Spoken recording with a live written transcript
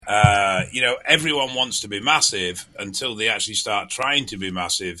everyone wants to be massive until they actually start trying to be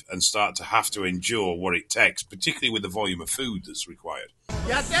massive and start to have to endure what it takes, particularly with the volume of food that's required.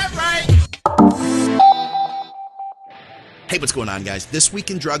 Got that right. Hey, what's going on, guys? This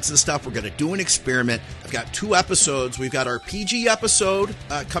week in Drugs and Stuff, we're going to do an experiment. I've got 2 episodes. We've got our PG episode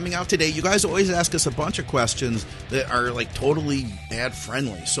coming out today. You guys always ask us a bunch of questions that are like totally ad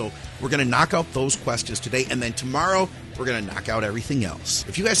friendly. So we're going to knock out those questions today. And then tomorrow, we're going to knock out everything else.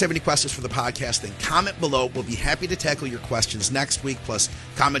 If you guys have any questions for the podcast, then comment below. We'll be happy to tackle your questions next week. Plus,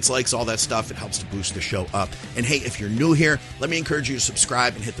 comments, likes, all that stuff. It helps to boost the show up. And hey, if you're new here, let me encourage you to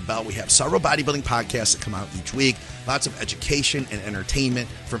subscribe and hit the bell. We have several bodybuilding podcasts that come out each week. Lots of education and entertainment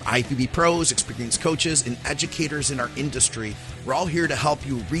from IFBB pros, experienced coaches, and educators in our industry. We're all here to help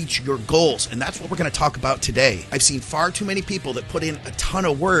you reach your goals, and that's what we're going to talk about today. I've seen far too many people that put in a ton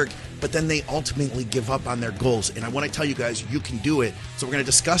of work, but then they ultimately give up on their goals. And I want to tell you guys, you can do it. So we're going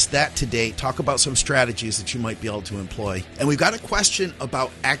to discuss that today, talk about some strategies that you might be able to employ. And we've got a question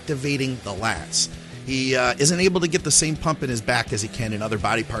about activating the lats. He isn't able to get the same pump in his back as he can in other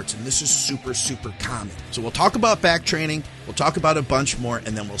body parts, and this is super, super common. So we'll talk about back training, we'll talk about a bunch more,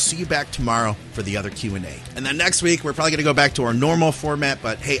 and then we'll see you back tomorrow for the other Q&A. And then next week, we're probably going to go back to our normal format,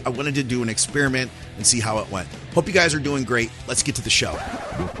 but hey, I wanted to do an experiment and see how it went. Hope you guys are doing great. Let's get to the show.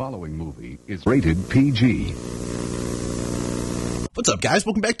 The following movie is rated PG. What's up, guys?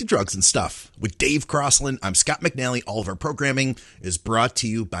 Welcome back to Drugs and Stuff with Dave Crossland. I'm Scott McNally. All of our programming is brought to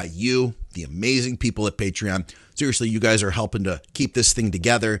you by you, the amazing people at Patreon. Seriously, you guys are helping to keep this thing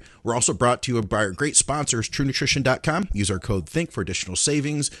together. We're also brought to you by our great sponsors, TrueNutrition.com. Use our code THINK for additional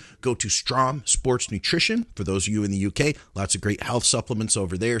savings. Go to Strom Sports Nutrition. For those of you in the UK, lots of great health supplements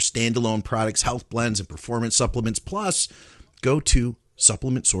over there, standalone products, health blends, and performance supplements. Plus, go to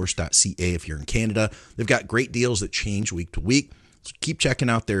supplementsource.ca if you're in Canada. They've got great deals that change week to week. So keep checking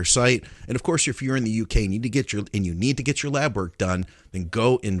out their site. And of course, if you're in the UK and you need to get your lab work done, then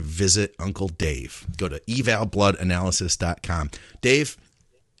go and visit Uncle Dave. Go to evalbloodanalysis.com. Dave,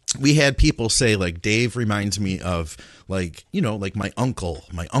 we had people say, like, Dave reminds me of, like, like my uncle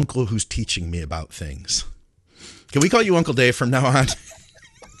who's teaching me about things. Can we call you Uncle Dave from now on?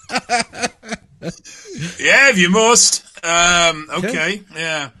 Yeah, if you must. Okay.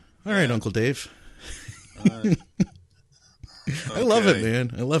 Yeah. All right, Uncle Dave. I love it,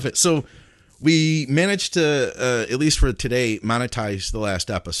 man. I love it. So we managed to, at least for today, monetize the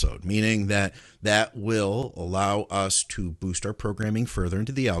last episode, meaning that will allow us to boost our programming further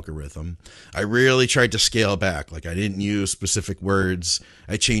into the algorithm. I really tried to scale back. Like, I didn't use specific words.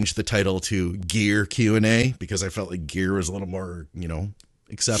 I changed the title to Gear Q&A because I felt like gear was a little more,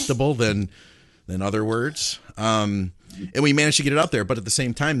 acceptable than other words. And we managed to get it out there, but at the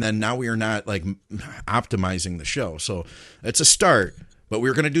same time, then now we are not like optimizing the show. So it's a start, but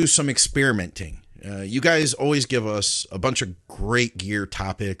we're going to do some experimenting. You guys always give us a bunch of great gear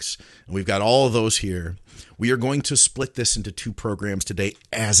topics, and we've got all of those here. We are going to split this into 2 programs today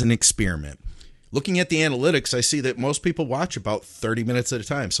as an experiment. Looking at the analytics, I see that most people watch about 30 minutes at a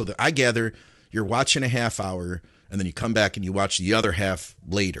time. So that I gather you're watching a half hour, and then you come back and you watch the other half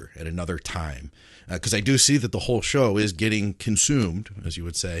later at another time. Because I do see that the whole show is getting consumed, as you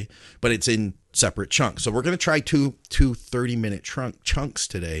would say, but it's in separate chunks. So we're going to try two 30-minute chunks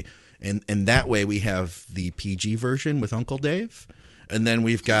today, and that way we have the PG version with Uncle Dave, and then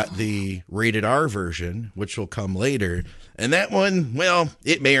we've got the rated R version, which will come later. And that one, well,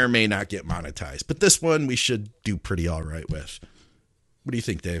 it may or may not get monetized, but this one we should do pretty all right with. What do you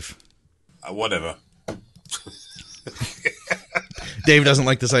think, Dave? Whatever. Dave doesn't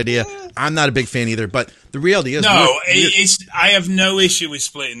like this idea. I'm not a big fan either, but the reality is... I have no issue with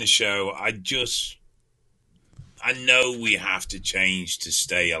splitting the show. I know we have to change to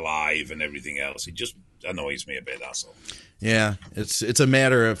stay alive and everything else. It just annoys me a bit, that's all. Yeah, it's a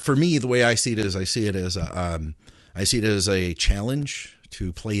matter of... For me, the way I see it is I see it as a challenge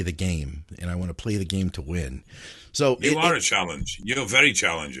to play the game, and I want to play the game to win. So you are a challenge. You're very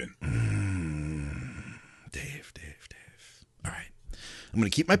challenging. Dave. All right. I'm going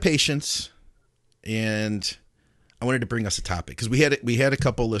to keep my patience, and I wanted to bring us a topic because we had a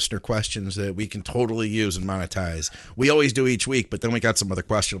couple listener questions that we can totally use and monetize. We always do each week, but then we got some other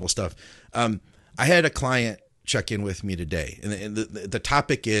questionable stuff. I had a client check in with me today, and the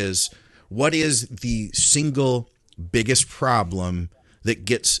topic is, what is the single biggest problem that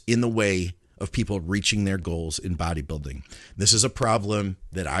gets in the way of people reaching their goals in bodybuilding? This is a problem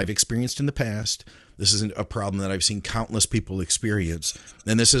that I've experienced in the past. This isn't a problem that I've seen countless people experience.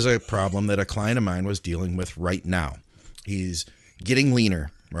 And this is a problem that a client of mine was dealing with right now. He's getting leaner,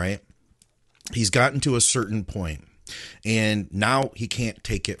 right? He's gotten to a certain point, and now he can't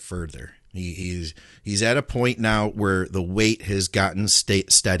take it further. He's at a point now where the weight has gotten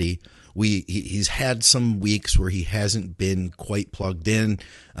steady. He's had some weeks where he hasn't been quite plugged in,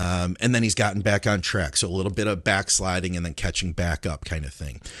 and then he's gotten back on track. So a little bit of backsliding and then catching back up kind of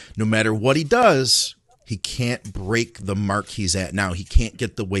thing. No matter what he does, he can't break the mark he's at now. He can't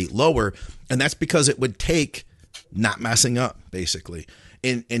get the weight lower, and that's because it would take not messing up, basically.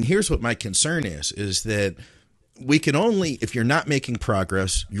 And here's what my concern is that we can only, if you're not making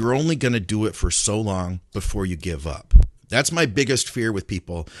progress, you're only going to do it for so long before you give up. That's my biggest fear with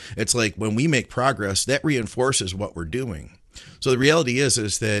people. It's like when we make progress, that reinforces what we're doing. So the reality is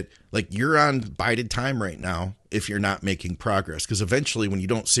that like you're on bided time right now if you're not making progress, because eventually when you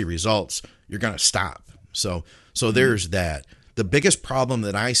don't see results, you're going to stop. So there's that. The biggest problem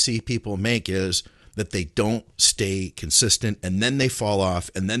that I see people make is that they don't stay consistent, and then they fall off,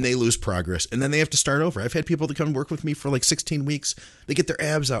 and then they lose progress, and then they have to start over. I've had people that come work with me for like 16 weeks. They get their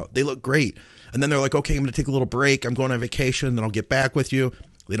abs out. They look great. And then they're like, okay, I'm going to take a little break. I'm going on vacation. Then I'll get back with you.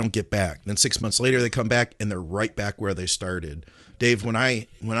 They don't get back. Then 6 months later, they come back, and they're right back where they started. Dave, when I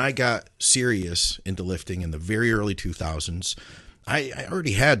got serious into lifting in the very early 2000s, I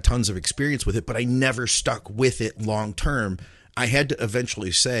already had tons of experience with it, but I never stuck with it long term. I had to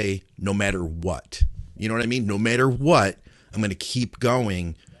eventually say, no matter what, you know what I mean? No matter what, I'm going to keep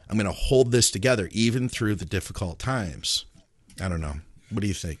going. I'm going to hold this together, even through the difficult times. I don't know. What do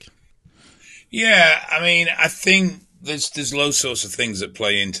you think? Yeah, I mean, I think there's loads sorts of things that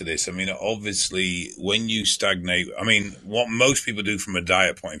play into this. I mean, obviously, when you stagnate, I mean, what most people do from a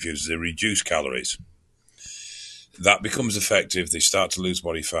diet point of view is they reduce calories. That becomes effective. They start to lose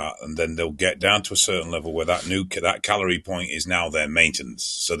body fat, and then they'll get down to a certain level where that calorie point is now their maintenance.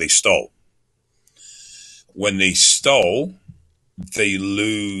 So they stall. When they stall, they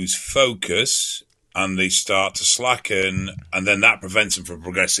lose focus and they start to slacken, and then that prevents them from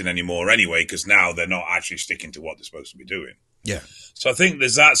progressing anymore anyway, because now they're not actually sticking to what they're supposed to be doing. Yeah. So I think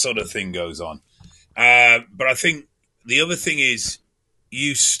there's that sort of thing goes on. But I think the other thing is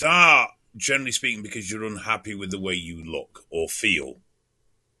you start, generally speaking, because you're unhappy with the way you look or feel.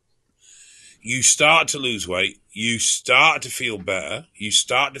 You start to lose weight. You start to feel better. You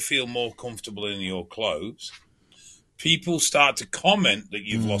start to feel more comfortable in your clothes. People start to comment that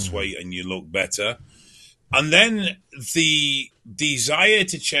you've lost weight and you look better. And then the desire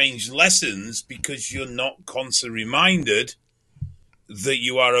to change lessens because you're not constantly reminded that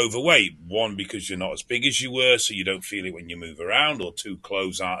you are overweight. One, because you're not as big as you were, so you don't feel it when you move around, or two,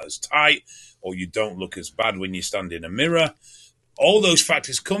 clothes aren't as tight, or you don't look as bad when you stand in a mirror. All those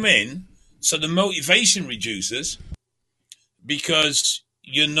factors come in, so the motivation reduces because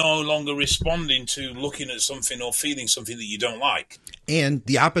you're no longer responding to looking at something or feeling something that you don't like. And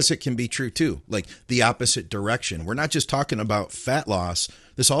the opposite can be true too, like the opposite direction. We're not just talking about fat loss.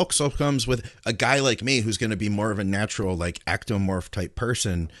 This also comes with a guy like me who's going to be more of a natural, like ectomorph type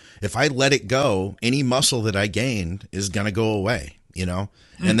person. If I let it go, any muscle that I gained is going to go away, you know,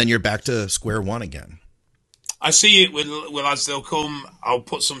 and then you're back to square one again. I see it with lads. They'll come, I'll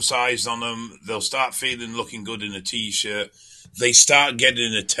put some size on them. They'll start feeling looking good in a t-shirt. They start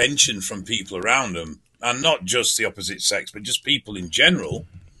getting attention from people around them, and not just the opposite sex, but just people in general.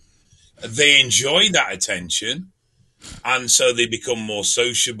 They enjoy that attention, and so they become more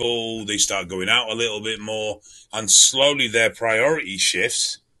sociable. They start going out a little bit more, and slowly their priority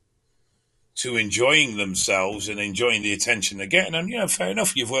shifts to enjoying themselves and enjoying the attention they're getting. And, you know, fair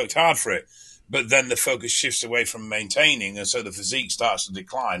enough, you've worked hard for it. But then the focus shifts away from maintaining, and so the physique starts to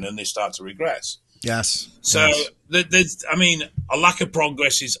decline and they start to regress. Yes. So, I mean, a lack of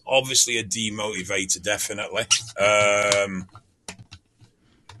progress is obviously a demotivator, definitely.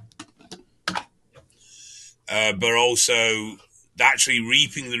 But also, actually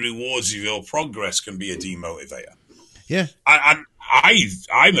reaping the rewards of your progress can be a demotivator. Yeah. I'm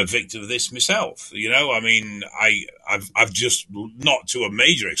a victim of this myself. You know, I mean, I've just, not to a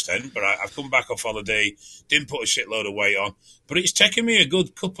major extent, but I've come back off holiday, didn't put a shitload of weight on, but it's taken me a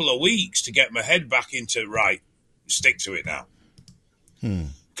good couple of weeks to get my head back into, right, stick to it now.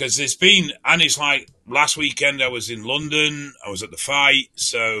 Because there's been, and it's like last weekend I was in London, I was at the fight,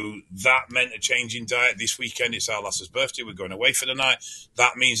 so that meant a change in diet. This weekend it's our lass's birthday, we're going away for the night.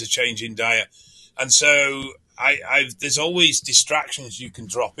 That means a change in diet. And so there's always distractions you can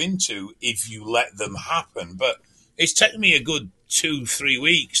drop into if you let them happen. But it's taken me a good 2-3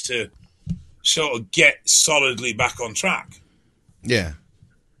 weeks to sort of get solidly back on track. Yeah.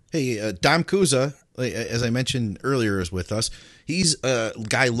 Hey, Dom Kuza, as I mentioned earlier, is with us. He's a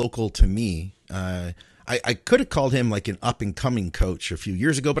guy local to me. I could have called him like an up-and-coming coach a few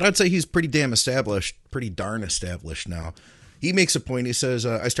years ago, but I'd say he's pretty darn established now. he makes a point. He says,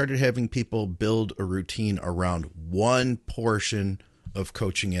 I started having people build a routine around one portion of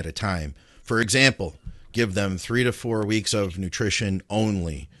coaching at a time. For example, give them 3 to 4 weeks of nutrition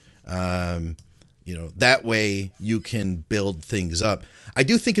only. That way you can build things up. I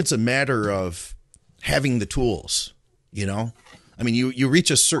do think it's a matter of having the tools, I mean, you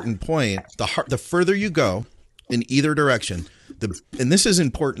reach a certain point, the further you go in either direction, and this is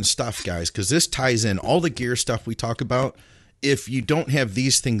important stuff, guys, because this ties in all the gear stuff we talk about. If you don't have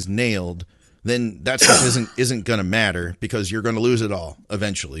these things nailed, then that stuff isn't going to matter, because you're going to lose it all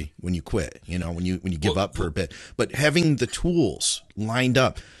eventually when you quit, when you give up for a bit. But having the tools lined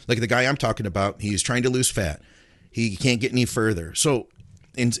up, like the guy I'm talking about, he's trying to lose fat. He can't get any further. So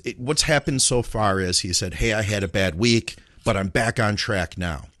what's happened so far is he said, hey, I had a bad week, but I'm back on track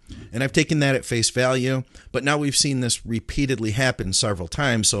now. And I've taken that at face value, but now we've seen this repeatedly happen several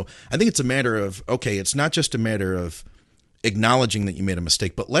times. So I think it's a matter of, okay, it's not just a matter of acknowledging that you made a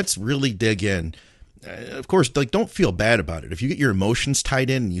mistake, but let's really dig in. Of course, don't feel bad about it. If you get your emotions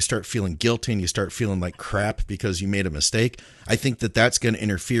tied in and you start feeling guilty and you start feeling like crap because you made a mistake, I think that that's going to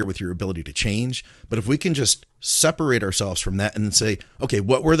interfere with your ability to change. But if we can just separate ourselves from that and say, okay,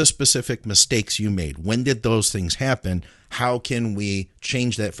 what were the specific mistakes you made? When did those things happen? How can we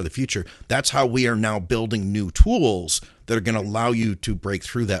change that for the future? That's how we are now building new tools that are going to allow you to break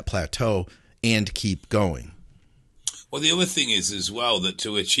through that plateau and keep going. Well, the other thing is as well that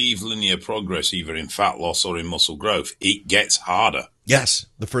to achieve linear progress, either in fat loss or in muscle growth, it gets harder. Yes,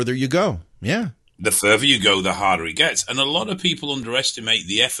 the further you go. Yeah. The further you go, the harder it gets. And a lot of people underestimate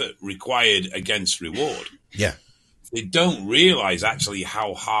the effort required against reward. Yeah. They don't realize actually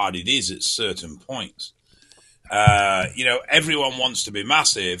how hard it is at certain points. Everyone wants to be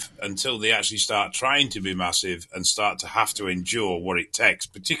massive until they actually start trying to be massive and start to have to endure what it takes,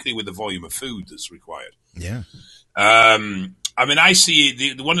 particularly with the volume of food that's required. Yeah. I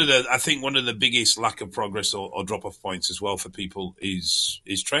see one of the biggest lack of progress or drop off points as well for people is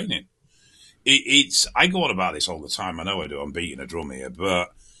training. I go on about this all the time. I know I do. I'm beating a drum here, but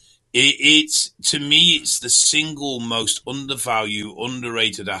to me, it's the single most undervalued,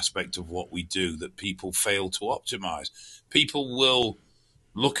 underrated aspect of what we do that people fail to optimize. People will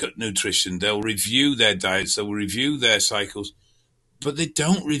look at nutrition. They'll review their diets. They'll review their cycles. But they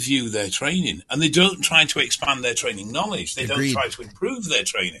don't review their training, and they don't try to expand their training knowledge. They Agreed. don't try to improve their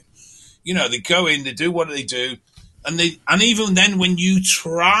training. They go in, they do what they do, and even then, when you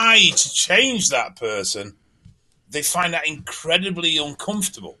try to change that person, they find that incredibly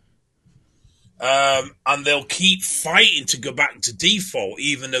uncomfortable, and they'll keep fighting to go back to default,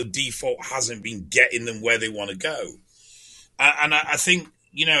 even though default hasn't been getting them where they want to go. And I think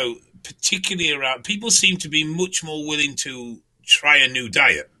particularly around people seem to be much more willing to try a new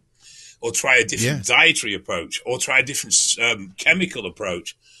diet or try a different dietary approach or try a different chemical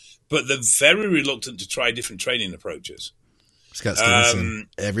approach, but they're very reluctant to try different training approaches. Scott Stevenson,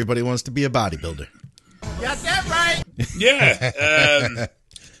 everybody wants to be a bodybuilder. Got that right. Yeah.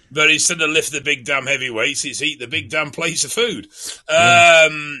 But instead of lift the big damn heavy weights, it's eat the big damn plates of food.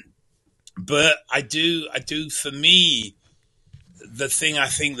 But I do, for me, the thing I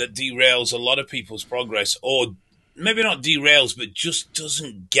think that derails a lot of people's progress, or maybe not derails, but just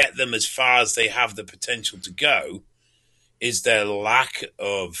doesn't get them as far as they have the potential to go, is their lack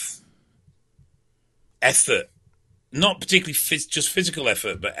of effort. Not particularly just physical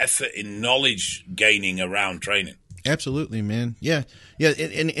effort, but effort in knowledge gaining around training. Absolutely, man. Yeah.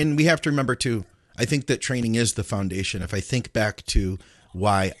 And we have to remember, too, I think that training is the foundation. If I think back to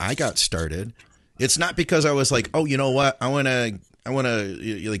why I got started, it's not because I was like, oh, you know what? I want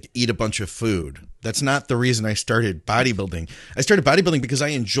to eat a bunch of food. That's not the reason I started bodybuilding. I started bodybuilding because I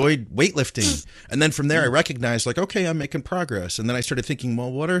enjoyed weightlifting. And then from there, I recognized okay, I'm making progress. And then I started thinking,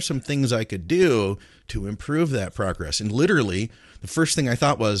 well, what are some things I could do to improve that progress? And literally, the first thing I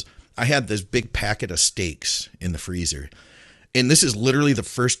thought was, I had this big packet of steaks in the freezer. And this is literally the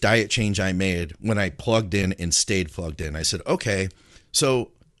first diet change I made when I plugged in and stayed plugged in. I said, okay,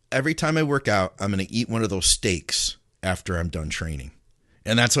 so every time I work out, I'm going to eat one of those steaks after I'm done training.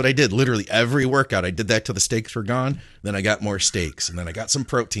 And that's what I did. Literally every workout, I did that till the steaks were gone. Then I got more steaks, and then I got some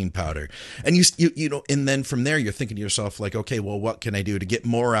protein powder. And and then from there, you're thinking to yourself okay, well, what can I do to get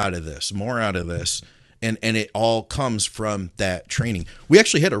more out of this? And it all comes from that training. We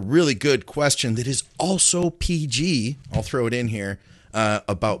actually had a really good question that is also PG. I'll throw it in here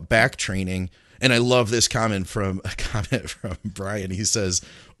about back training. And I love this comment from Brian. He says,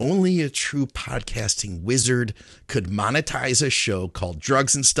 only a true podcasting wizard could monetize a show called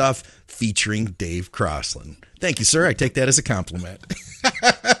Drugs and Stuff featuring Dave Crossland. Thank you, sir. I take that as a compliment.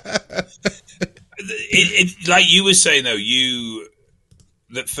 like you were saying though,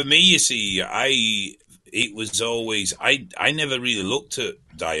 that for me, you see, it was always I never really looked at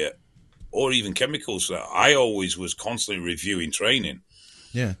diet or even chemicals. I always was constantly reviewing training.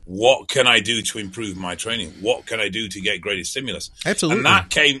 Yeah. What can I do to improve my training? What can I do to get greater stimulus? Absolutely.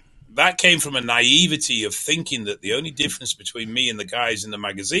 And that came from a naivety of thinking that the only difference between me and the guys in the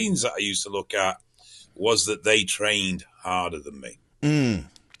magazines that I used to look at was that they trained harder than me.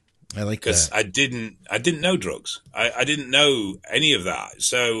 I like that. Because I didn't know drugs. I didn't know any of that.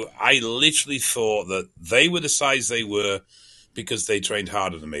 So I literally thought that they were the size they were because they trained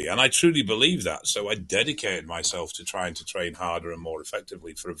harder than me. And I truly believe that. So I dedicated myself to trying to train harder and more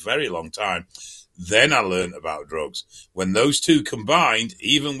effectively for a very long time. Then I learned about drugs. When those two combined,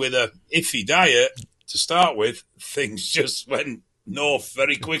 even with a iffy diet to start with, things just went north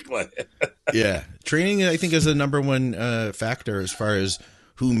very quickly. Yeah. Training, I think, is the number one factor as far as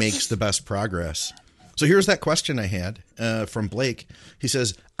who makes the best progress. So here's that question I had from Blake. He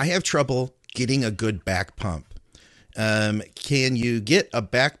says, I have trouble getting a good back pump. Can you get a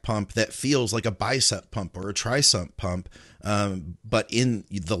back pump that feels like a bicep pump or a tricep pump, but in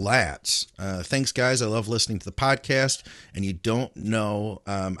the lats? Thanks, guys. I love listening to the podcast, and you don't know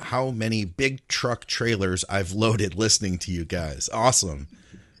how many big truck trailers I've loaded listening to you guys. Awesome.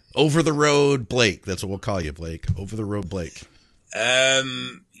 Over the road Blake. That's what we'll call you, Blake. Over the road Blake.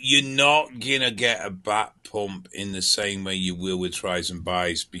 You're not going to get a back pump in the same way you will with tries and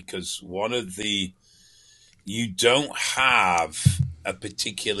buys, because you don't have a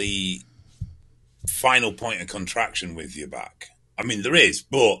particularly final point of contraction with your back. I mean, there is,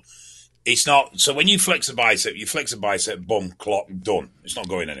 but it's not. So when you flex a bicep, boom, clock, done. It's not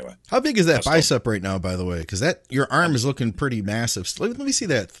going anywhere. How big is that bicep right now, by the way? Because your arm is looking pretty massive. Let me see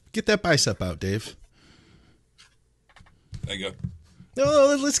that. Get that bicep out, Dave. There you go.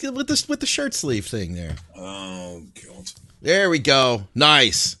 No, let's get with the shirt sleeve thing there. Oh, God. There we go.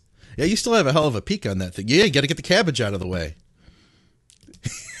 Nice. Yeah, you still have a hell of a peak on that thing. Yeah, you got to get the cabbage out of the way.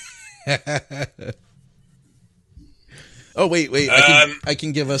 Oh, wait. I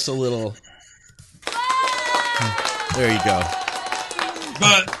can give us a little. There you go.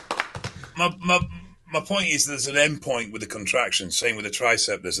 But my point is there's an end point with the contraction. Same with the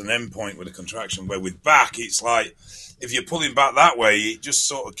tricep. There's an end point with the contraction where with back, it's like if you're pulling back that way, it just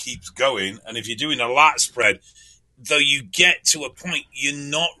sort of keeps going. And if you're doing a lat spread, though you get to a point, you're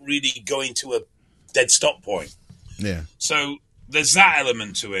not really going to a dead stop point. Yeah. So there's that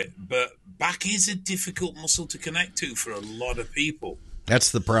element to it. But back is a difficult muscle to connect to for a lot of people.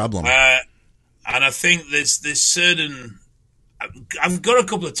 That's the problem. And I think there's certain... I've got a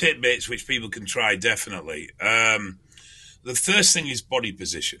couple of tidbits which people can try, definitely. The first thing is body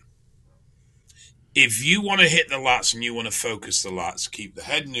position. If you want to hit the lats and you want to focus the lats, keep the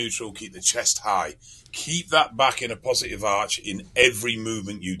head neutral, keep the chest high. Keep that back in a positive arch in every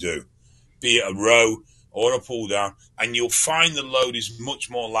movement you do, be it a row or a pull down, and you'll find the load is much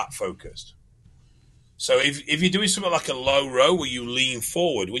more lat focused. So if you're doing something like a low row where you lean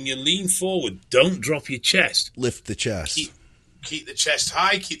forward, when you lean forward, don't drop your chest. Lift the chest. Keep the chest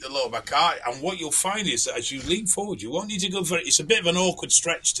high, keep the lower back high, and what you'll find is that as you lean forward, you won't need to go very... It's a bit of an awkward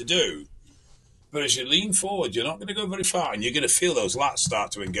stretch to do, but as you lean forward, you're not going to go very far, and you're going to feel those lats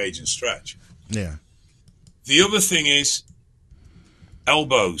start to engage and stretch. Yeah. The other thing is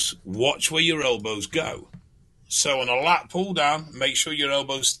elbows. Watch where your elbows go. So on a lat pull down, make sure your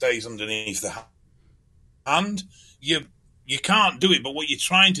elbow stays underneath the hand. You can't do it, but what you're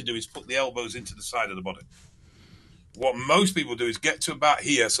trying to do is put the elbows into the side of the body. What most people do is get to about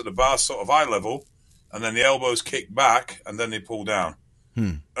here, so the bar's sort of eye level, and then the elbows kick back, and then they pull down.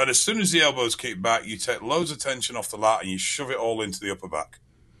 And as soon as the elbows kick back, you take loads of tension off the lat and you shove it all into the upper back.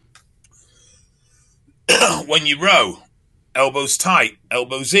 When you row, elbows tight,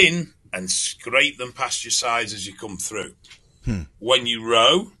 elbows in, and scrape them past your sides as you come through. When you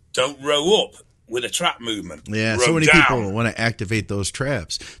row, don't row up with a trap movement. Yeah, row so many down. people want to activate those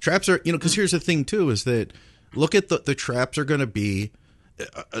traps. Traps are, because here's the thing too, is that look at the traps are going to be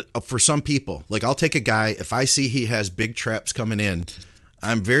for some people. Like I'll take a guy, if I see he has big traps coming in,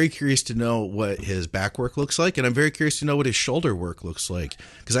 I'm very curious to know what his back work looks like, and I'm very curious to know what his shoulder work looks like.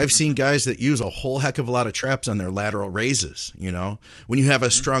 Because I've seen guys that use a whole heck of a lot of traps on their lateral raises. When you have a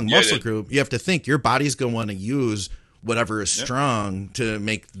strong muscle group, you have to think your body's going to want to use whatever is strong to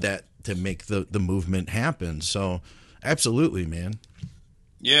make the movement happen. So, absolutely, man.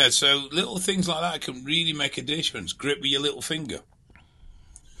 Yeah, so little things like that can really make a difference. Grip with your little finger,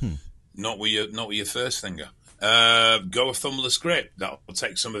 not with your first finger. Go a thumbless grip. That will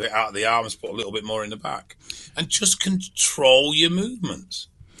take some of it out of the arms, put a little bit more in the back, and just control your movements.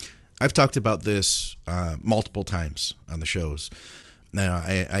 I've talked about this multiple times on the shows. Now,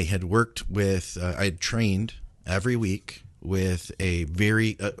 I had worked with, I had trained every week with a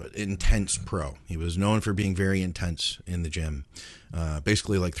very intense pro. He was known for being very intense in the gym,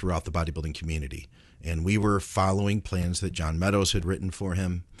 basically like throughout the bodybuilding community. And we were following plans that John Meadows had written for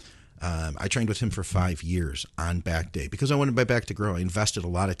him. I trained with him for 5 years on back day because I wanted my back to grow. I invested a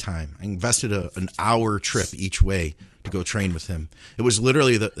lot of time. I invested an hour trip each way to go train with him. It was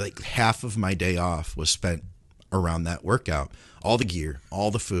literally like half of my day off was spent around that workout. All the gear,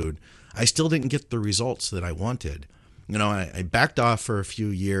 all the food. I still didn't get the results that I wanted. You know, I backed off for a few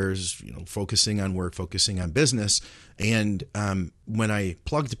years, you know, focusing on work, focusing on business. And when I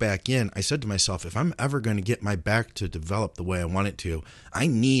plugged back in, I said to myself, if I'm ever going to get my back to develop the way I want it to, I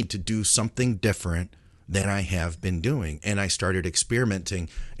need to do something different than I have been doing. And I started experimenting.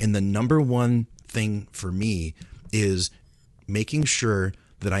 And the number one thing for me is making sure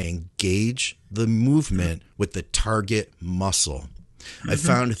that I engage the movement with the target muscle. I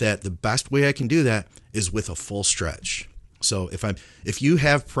found that the best way I can do that is with a full stretch. So if you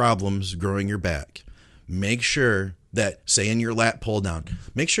have problems growing your back, make sure that, say in your lat pull down,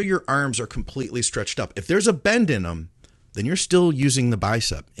 make sure your arms are completely stretched up. If there's a bend in them, then you're still using the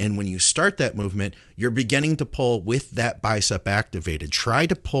bicep. And when you start that movement, you're beginning to pull with that bicep activated. Try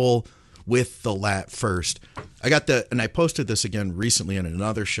to pull with the lat first. And I posted this again recently on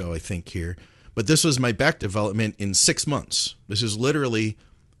another show, I think here. But this was my back development in 6 months. This is literally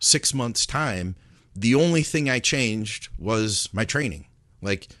 6 months' time. The only thing I changed was my training.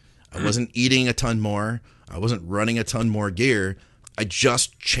 Like, I wasn't eating a ton more. I wasn't running a ton more gear. I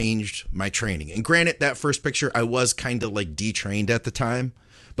just changed my training. And granted, that first picture, I was kind of like detrained at the time.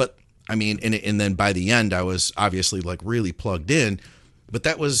 But, I mean, and then by the end, I was obviously like really plugged in. But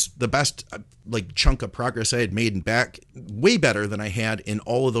that was the best like chunk of progress I had made in back, way better than I had in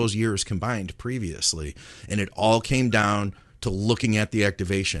all of those years combined previously. And it all came down to looking at the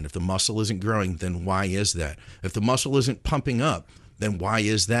activation. If the muscle isn't growing, then why is that? If the muscle isn't pumping up, then why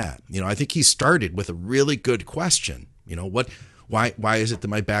is that? You know, I think he started with a really good question. You know, why is it that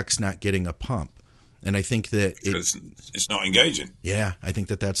my back's not getting a pump? And I think that it's not engaging. Yeah, I think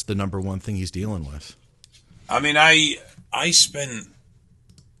that that's the number one thing he's dealing with. I mean, I spent,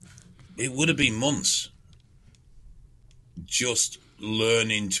 it would have been months just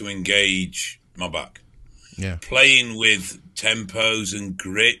learning to engage my back. Yeah. Playing with tempos and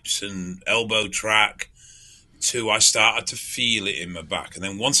grips and elbow track I started to feel it in my back. And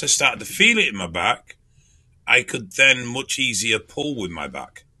then once I started to feel it in my back, I could then much easier pull with my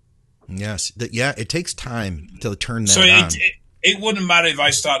back. Yes. It takes time to turn that so on. It wouldn't matter if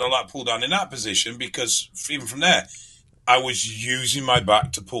I started a lat pull down in that position, because even from there, I was using my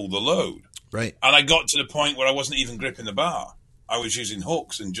back to pull the load. Right. And I got to the point where I wasn't even gripping the bar. I was using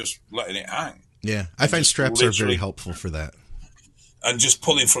hooks and just letting it hang. Yeah. I find straps are very helpful for that. And just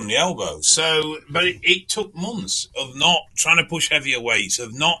pulling from the elbow. So, but it took months of not trying to push heavier weights,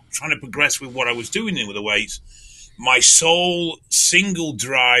 of not trying to progress with what I was doing with the weights. My sole single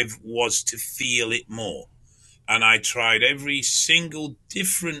drive was to feel it more. And I tried every single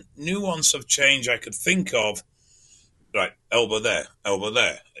different nuance of change I could think of. Right, elbow there,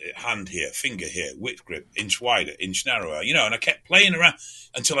 hand here, finger here, width grip, inch wider, inch narrower, you know, and I kept playing around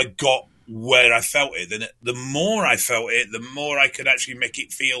until I got where I felt it. Then the more I felt it, the more I could actually make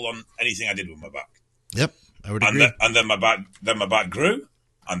it feel on anything I did with my back. Yep, I would agree. And then my back grew,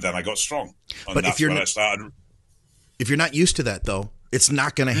 and then I got strong. And but that's when I started. If you're not used to that, though, it's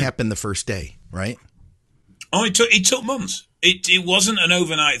not going to happen the first day, right? Oh, it took months. It wasn't an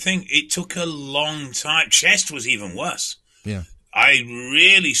overnight thing. It took a long time. Chest was even worse. Yeah. I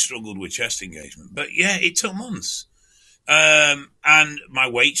really struggled with chest engagement. But yeah, it took months. And my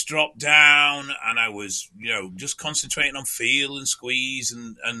weights dropped down, and I was, just concentrating on feel and squeeze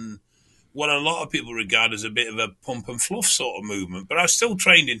and what a lot of people regard as a bit of a pump and fluff sort of movement. But I still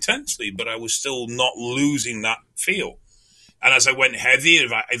trained intensely, but I was still not losing that feel. And as I went heavier,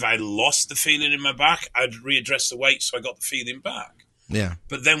 if I lost the feeling in my back, I'd readdress the weight so I got the feeling back. Yeah.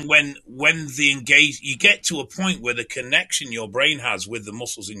 But then when you get to a point where the connection your brain has with the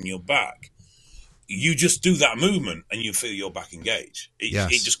muscles in your back, you just do that movement and you feel your back engage.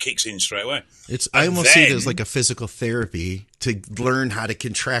 It just kicks in straight away. I almost see it as like a physical therapy to learn how to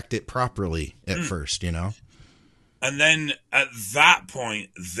contract it properly at first, you know? And then at that point,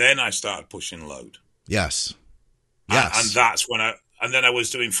 then I started pushing load. Yes. And that's when I was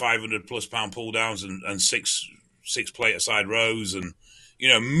doing 500 plus pound pull downs and six plate aside rows and,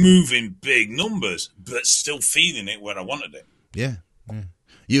 moving big numbers, but still feeling it where I wanted it. Yeah.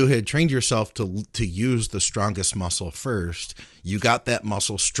 You had trained yourself to use the strongest muscle first. You got that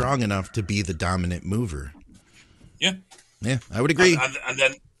muscle strong enough to be the dominant mover. Yeah. Yeah, I would agree. And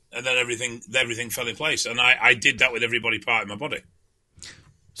then everything fell in place. And I did that with every body part in my body.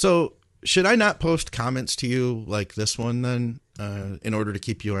 So should I not post comments to you like this one then in order to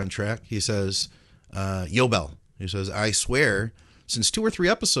keep you on track? He says, Yobel, he says, I swear, since 2 or 3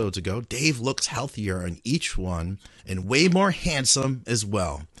 episodes ago, Dave looks healthier on each one and way more handsome as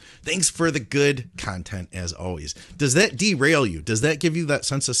well. Thanks for the good content as always. Does that derail you? Does that give you that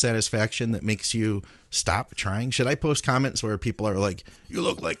sense of satisfaction that makes you stop trying? Should I post comments where people are like, you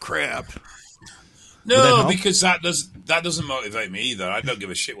look like crap? No, because that doesn't motivate me either. I don't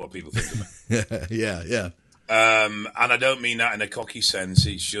give a shit what people think of me. Yeah. And I don't mean that in a cocky sense.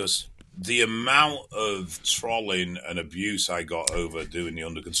 It's just the amount of trolling and abuse I got over doing the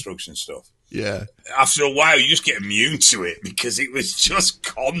under construction stuff. Yeah. After a while, you just get immune to it because it was just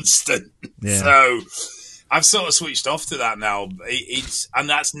constant. Yeah. So I've sort of switched off to that now. And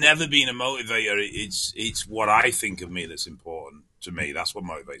that's never been a motivator. It's what I think of me that's important to me. That's what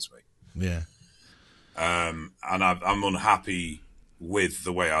motivates me. Yeah. And I'm unhappy with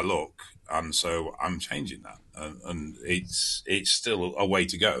the way I look, and so I'm changing that. And it's still a way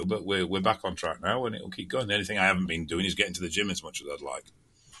to go, but we're back on track now, and it'll keep going. The only thing I haven't been doing is getting to the gym as much as I'd like.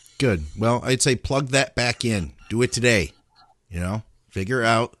 Good. Well, I'd say plug that back in. Do it today. Figure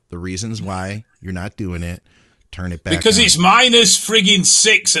out the reasons why you're not doing it. Turn it back because on. It's minus friggin'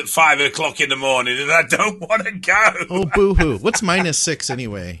 6 at 5 o'clock in the morning, and I don't want to go. Oh, boo-hoo. What's minus 6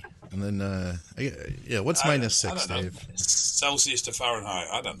 anyway? And then, what's minus 6, Dave? Celsius to Fahrenheit.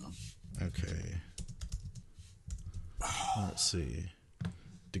 I don't know. Okay. Let's see.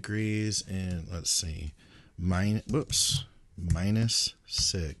 Degrees and let's see. Minus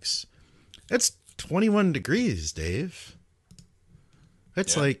 6. That's 21 degrees, Dave.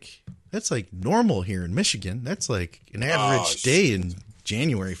 That's like normal here in Michigan. That's like an average day in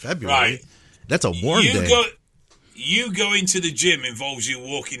January, February. Right. That's a warm day. You going to the gym involves you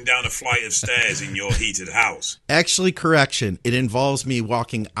walking down a flight of stairs in your heated house. Actually, correction. It involves me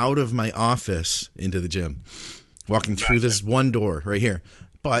walking out of my office into the gym. Walking through this one door right here.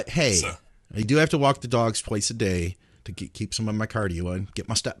 But, hey, I do have to walk the dogs twice a day to keep some of my cardio in, get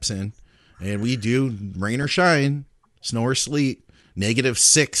my steps in. And we do, rain or shine, snow or sleet,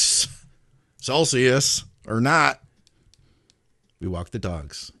 -6 Celsius or not, we walk the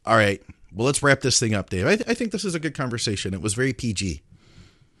dogs. All right. Well, let's wrap this thing up, Dave. I think this is a good conversation. It was very PG.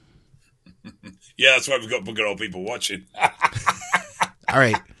 Yeah, that's why we've got good old people watching. All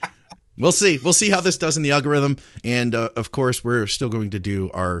right. We'll see. We'll see how this does in the algorithm. And, of course, we're still going to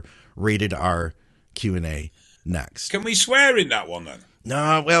do our Rated R Q&A next. Can we swear in that one, then?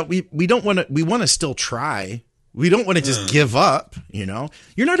 No, well, we don't want to. We want to still try. We don't want to just give up, You're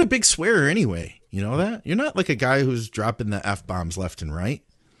not a big swearer anyway. You know that? You're not like a guy who's dropping the F-bombs left and right.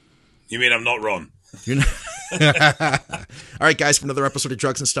 You mean I'm not Ron? You're not. All right, guys, for another episode of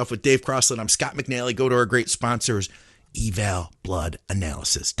Drugs and Stuff with Dave Crossland, I'm Scott McNally. Go to our great sponsors,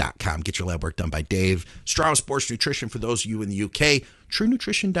 evalbloodanalysis.com. Get your lab work done by Dave. Strava Sports Nutrition for those of you in the UK.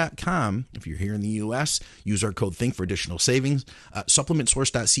 TrueNutrition.com. If you're here in the US, use our code THINK for additional savings.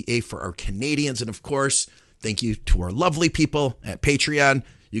 SupplementSource.ca for our Canadians. And, of course, thank you to our lovely people at Patreon.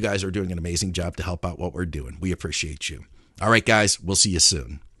 You guys are doing an amazing job to help out what we're doing. We appreciate you. All right, guys, we'll see you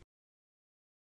soon.